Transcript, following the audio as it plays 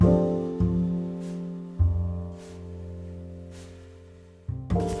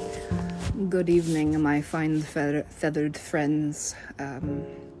Good evening, my fine feathered friends.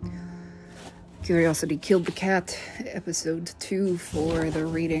 Curiosity Killed the Cat, episode 2 for the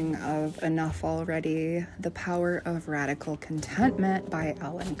reading of Enough Already, The Power of Radical Contentment by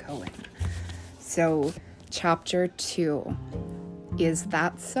Cohen. So, chapter 2, Is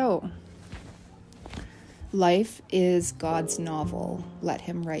That So? Life is God's novel, let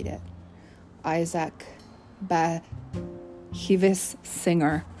him write it. Isaac Bashevis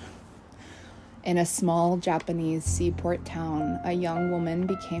Singer. In a small Japanese seaport town, a young woman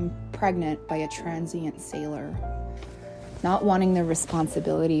became pregnant by a transient sailor. Not wanting the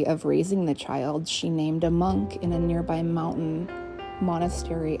responsibility of raising the child, she named a monk in a nearby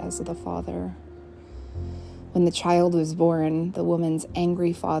monastery as the father. When the child was born, the woman's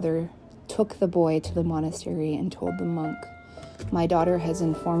angry father took the boy to the monastery and told the monk, "My daughter has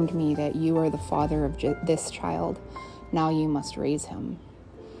informed me that you are the father of this child. Now you must raise him."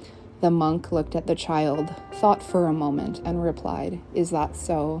 The monk looked at the child, thought for a moment, and replied, "Is that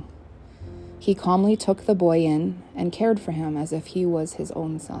so?" He calmly took the boy in and cared for him as if he was his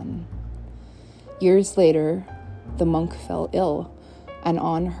own son. Years later, the mother fell ill, and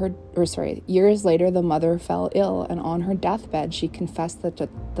on her deathbed, she confessed that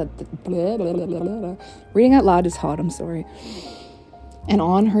reading out loud is hard, I'm sorry. And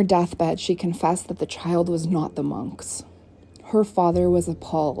on her deathbed, she confessed that the child was not the monk's. Her father was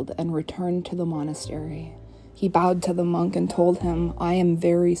appalled and returned to the monastery. He bowed to the monk and told him, "I am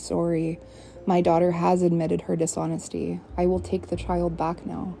very sorry. My daughter has admitted her dishonesty. I will take the child back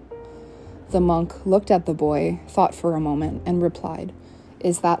now." The monk looked at the boy, thought for a moment, and replied,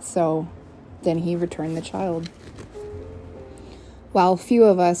 "Is that so?" Then he returned the child. While few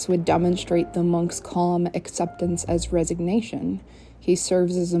of us would demonstrate the monk's calm acceptance as resignation, he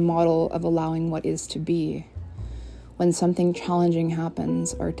serves as a model of allowing what is to be. When something challenging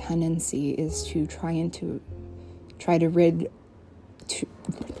happens, our tendency is to try to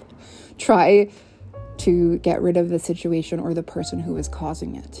get rid of the situation or the person who is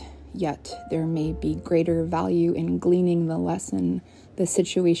causing it. Yet, there may be greater value in gleaning the lesson the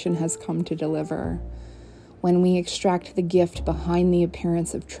situation has come to deliver. When we extract the gift behind the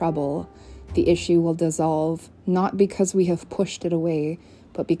appearance of trouble, the issue will dissolve, not because we have pushed it away,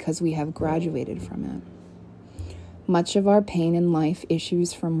 but because we have graduated from it. Much of our pain in life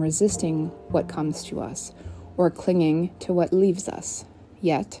issues from resisting what comes to us or clinging to what leaves us.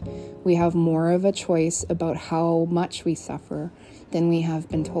 Yet, we have more of a choice about how much we suffer than we have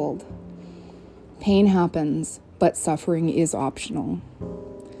been told. Pain happens, but suffering is optional.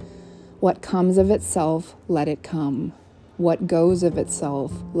 What comes of itself, let it come. What goes of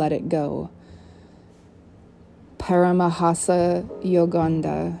itself, let it go. Paramahasa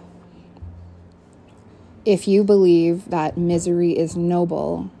Yogananda. If you believe that misery is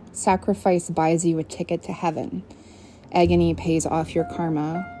noble, sacrifice buys you a ticket to heaven, agony pays off your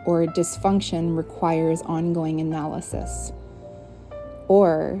karma, or dysfunction requires ongoing analysis.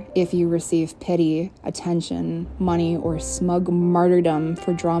 Or if you receive pity, attention, money, or smug martyrdom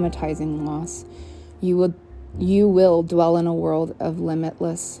for dramatizing loss, you will dwell in a world of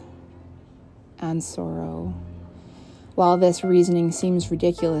limitless and sorrow. While this reasoning seems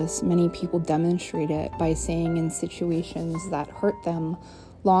ridiculous, many people demonstrate it by saying in situations that hurt them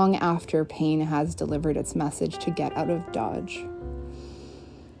long after pain has delivered its message to get out of Dodge.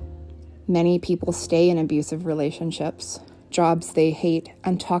 Many people stay in abusive relationships, jobs they hate,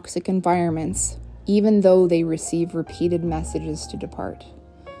 and toxic environments, even though they receive repeated messages to depart.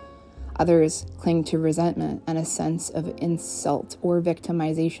 Others cling to resentment and a sense of insult or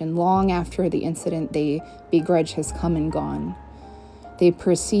victimization long after the incident they begrudge has come and gone. They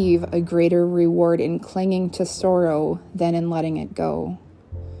perceive a greater reward in clinging to sorrow than in letting it go.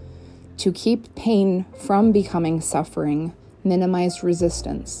 To keep pain from becoming suffering, minimize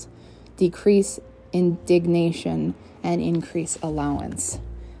resistance, decrease indignation, and increase allowance.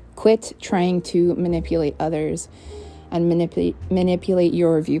 Quit trying to manipulate others and manipulate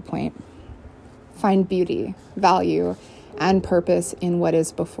your viewpoint. Find beauty, value, and purpose in what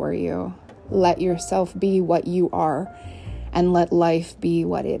is before you. Let yourself be what you are, and let life be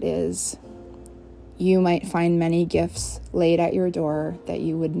what it is. You might find many gifts laid at your door that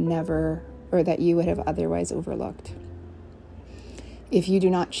you would have otherwise overlooked. If you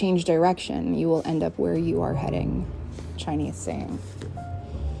do not change direction, you will end up where you are heading. Chinese saying.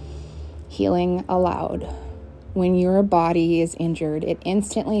 Healing aloud. When your body is injured, it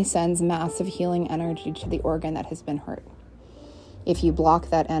instantly sends massive healing energy to the organ that has been hurt. If you block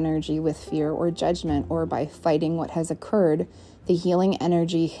that energy with fear or judgment or by fighting what has occurred, the healing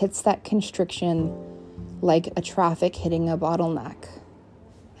energy hits that constriction like a traffic hitting a bottleneck.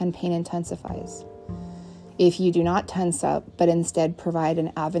 and pain intensifies. If you do not tense up, but instead provide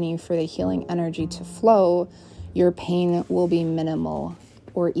an avenue for the healing energy to flow, your pain will be minimal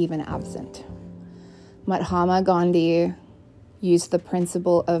or even absent. Mahatma Gandhi used the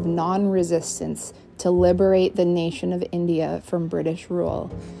principle of non-resistance to liberate the nation of India from British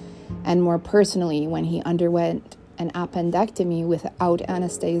rule, and more personally, when he underwent an appendectomy without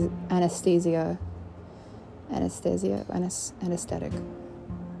anesthetic,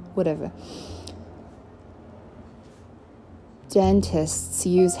 whatever. Dentists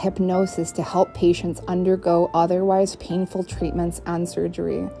use hypnosis to help patients undergo otherwise painful treatments and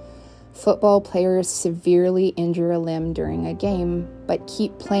surgery. Football players severely injure a limb during a game, but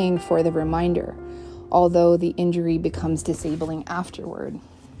keep playing for the reminder, although the injury becomes disabling afterward.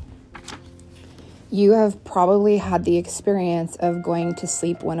 You have probably had the experience of going to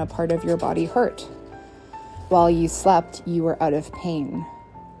sleep when a part of your body hurt. While you slept, you were out of pain.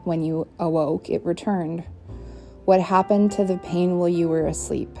 When you awoke, it returned. What happened to the pain while you were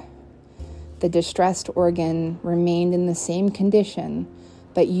asleep? The distressed organ remained in the same condition,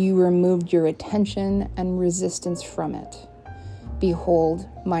 but you removed your attention and resistance from it. Behold,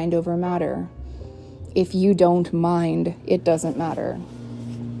 mind over matter. If you don't mind, it doesn't matter.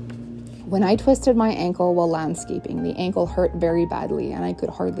 When I twisted my ankle while landscaping, the ankle hurt very badly and I could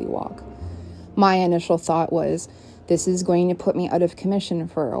hardly walk. My initial thought was, this is going to put me out of commission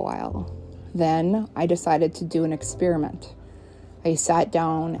for a while. Then I decided to do an experiment. I sat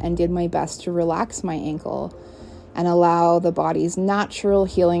down and did my best to relax my ankle and allow the body's natural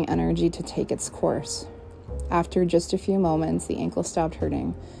healing energy to take its course. After just a few moments, the ankle stopped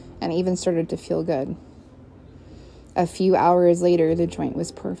hurting and even started to feel good. A few hours later, the joint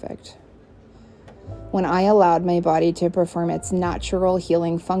was perfect. When I allowed my body to perform its natural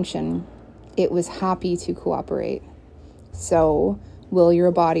healing function, it was happy to cooperate. So, will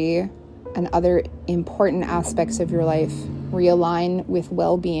your body and other important aspects of your life realign with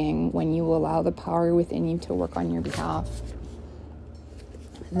well-being when you allow the power within you to work on your behalf?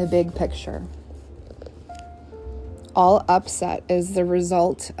 The big picture. All upset is the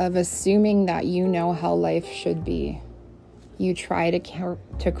result of assuming that you know how life should be. You try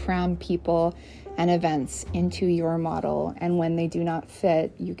to cram people and events into your model, and when they do not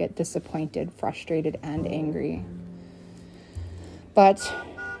fit, you get disappointed, frustrated, and angry. But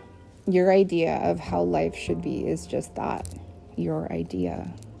your idea of how life should be is just that, your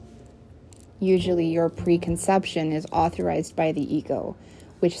idea. Usually your preconception is authorized by the ego,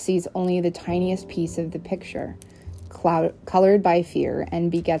 which sees only the tiniest piece of the picture, colored by fear, and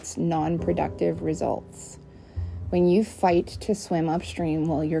begets non-productive results. When you fight to swim upstream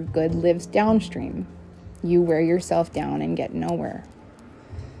while your good lives downstream, you wear yourself down and get nowhere.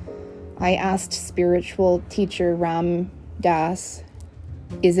 I asked spiritual teacher Ram Dass,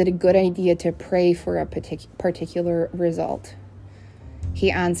 is it a good idea to pray for a particular result? He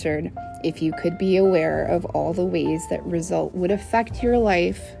answered, if you could be aware of all the ways that result would affect your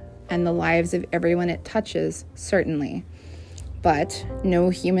life and the lives of everyone it touches, certainly. But no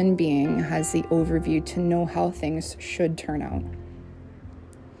human being has the overview to know how things should turn out.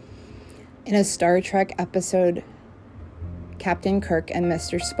 In a Star Trek episode, Captain Kirk and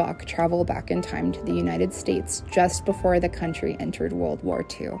Mr. Spock travel back in time to the United States just before the country entered World War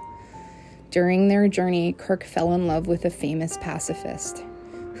II. During their journey, Kirk fell in love with a famous pacifist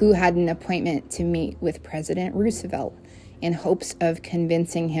who had an appointment to meet with President Roosevelt in hopes of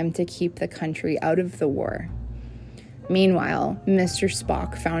convincing him to keep the country out of the war. Meanwhile, Mr.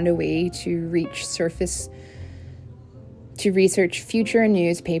 Spock found a way to research future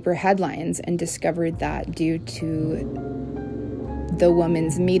newspaper headlines and discovered that due to the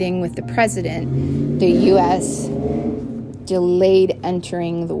woman's meeting with the president, the U.S. delayed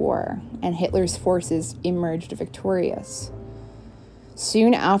entering the war, and Hitler's forces emerged victorious.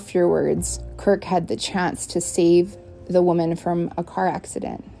 Soon afterwards, Kirk had the chance to save the woman from a car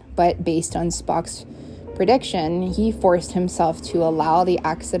accident, but based on Spock's prediction, he forced himself to allow the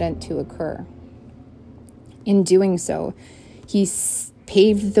accident to occur. In doing so, he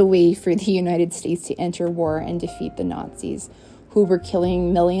paved the way for the United States to enter war and defeat the Nazis, who were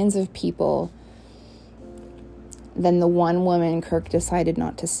killing millions of people than the one woman Kirk decided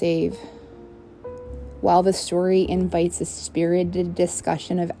not to save. While the story invites a spirited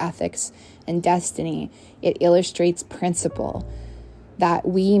discussion of ethics and destiny, it illustrates principle that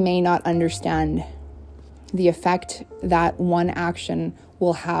we may not understand, the effect that one action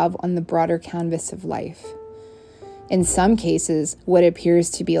will have on the broader canvas of life. In some cases, what appears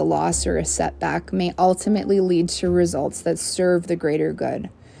to be a loss or a setback may ultimately lead to results that serve the greater good,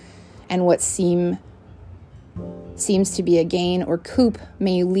 and what seem seems to be a gain or coup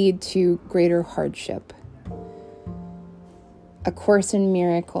may lead to greater hardship. A Course in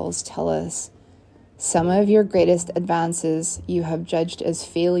Miracles tell us, some of your greatest advances you have judged as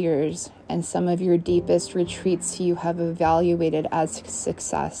failures, and some of your deepest retreats you have evaluated as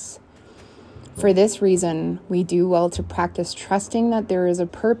success. For this reason, we do well to practice trusting that there is a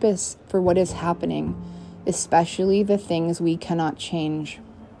purpose for what is happening, especially the things we cannot change.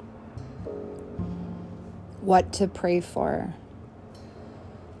 What to pray for?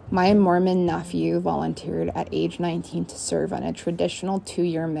 My Mormon nephew volunteered at age 19 to serve on a traditional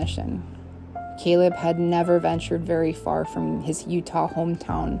 2-year mission. Caleb had never ventured very far from his Utah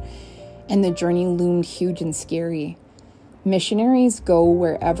hometown, and the journey loomed huge and scary. Missionaries go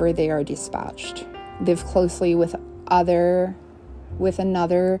wherever they are dispatched, live closely with another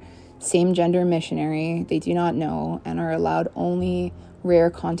same-gender missionary they do not know, and are allowed only rare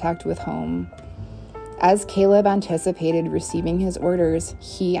contact with home. As Caleb anticipated receiving his orders,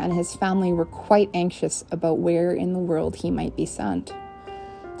 he and his family were quite anxious about where in the world he might be sent.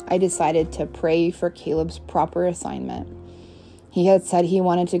 I decided to pray for Caleb's proper assignment. He had said he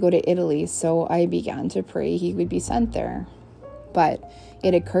wanted to go to Italy, so I began to pray he would be sent there. But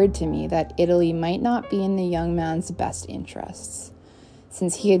it occurred to me that Italy might not be in the young man's best interests.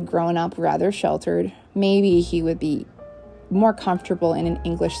 Since he had grown up rather sheltered, maybe he would be more comfortable in an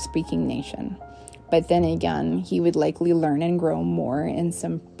English-speaking nation. But then again, he would likely learn and grow more in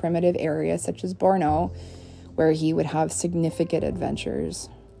some primitive area such as Borno, where he would have significant adventures.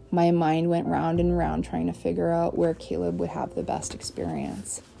 My mind went round and round trying to figure out where Caleb would have the best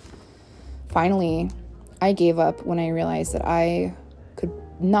experience. Finally, I gave up when I realized that I could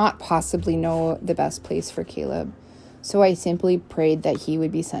not possibly know the best place for Caleb. So I simply prayed that he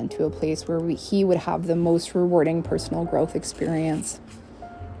would be sent to a place where he would have the most rewarding personal growth experience.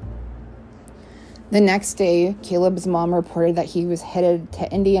 The next day, Caleb's mom reported that he was headed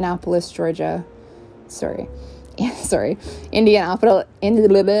to Indianapolis,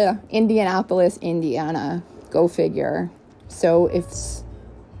 Indiana. Go figure. So if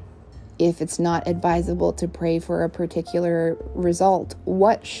it's not advisable to pray for a particular result,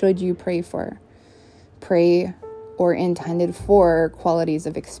 what should you pray for? Pray or intended for qualities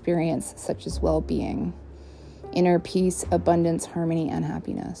of experience such as well-being, inner peace, abundance, harmony, and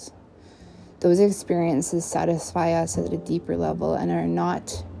happiness. Those experiences satisfy us at a deeper level and are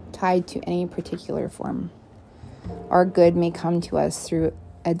not tied to any particular form. Our good may come to us through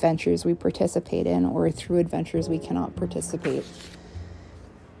adventures we participate in or through adventures we cannot participate.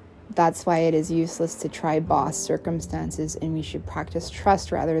 That's why it is useless to try boss circumstances, and we should practice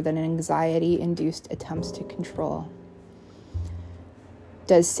trust rather than anxiety-induced attempts to control.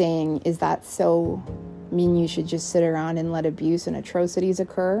 Does saying, "Is that so?" mean you should just sit around and let abuse and atrocities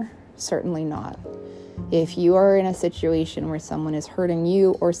occur? Certainly not. If you are in a situation where someone is hurting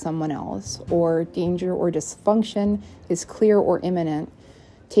you or someone else, or danger or dysfunction is clear or imminent,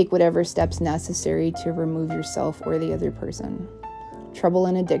 take whatever steps necessary to remove yourself or the other person. Trouble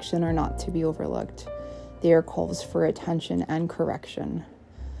and addiction are not to be overlooked. They are calls for attention and correction.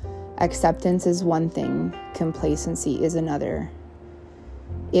 Acceptance is one thing, complacency is another.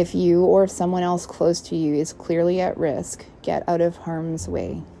 If you or someone else close to you is clearly at risk, get out of harm's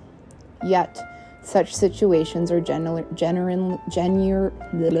way. Yet, such situations are generally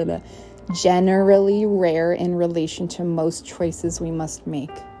rare in relation to most choices we must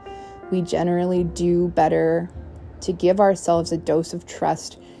make. We generally do better to give ourselves a dose of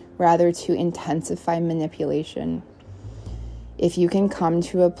trust rather to intensify manipulation. If you can come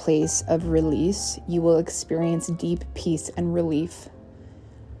to a place of release, you will experience deep peace and relief.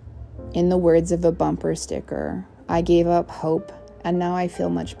 In the words of a bumper sticker, I gave up hope and now I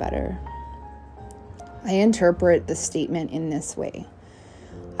feel much better. I interpret the statement in this way.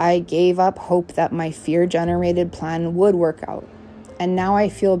 I gave up hope that my fear-generated plan would work out, and now I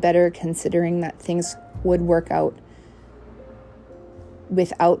feel better considering that things would work out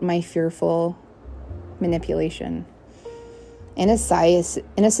without my fearful manipulation. In a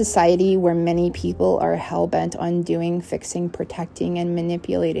society where many people are hell-bent on doing, fixing, protecting, and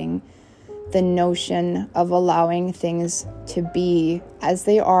manipulating, the notion of allowing things to be as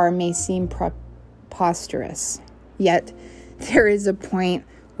they are may seem preposterous. Yet, there is a point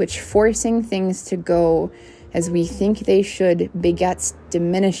which forcing things to go as we think they should begets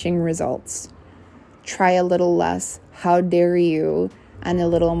diminishing results. Try a little less, how dare you, and a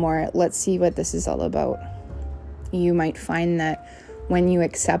little more, let's see what this is all about. You might find that when you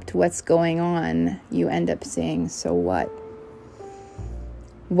accept what's going on, you end up saying, so what?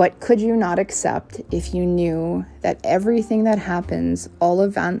 What could you not accept if you knew that everything that happens, all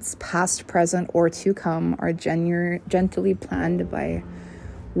events, past, present, or to come, are gently planned by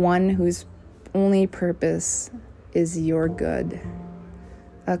one whose only purpose is your good?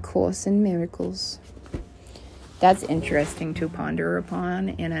 A Course in Miracles. That's interesting to ponder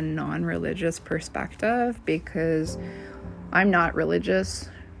upon in a non-religious perspective, because I'm not religious,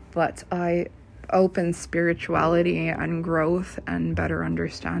 but I open spirituality and growth and better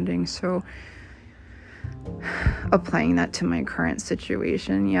understanding. So applying that to my current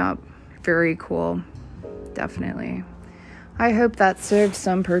situation, yeah, very cool. Definitely. I hope that serves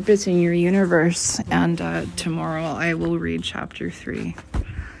some purpose in your universe. And tomorrow I will read chapter 3.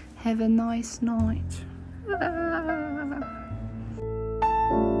 Have a nice night.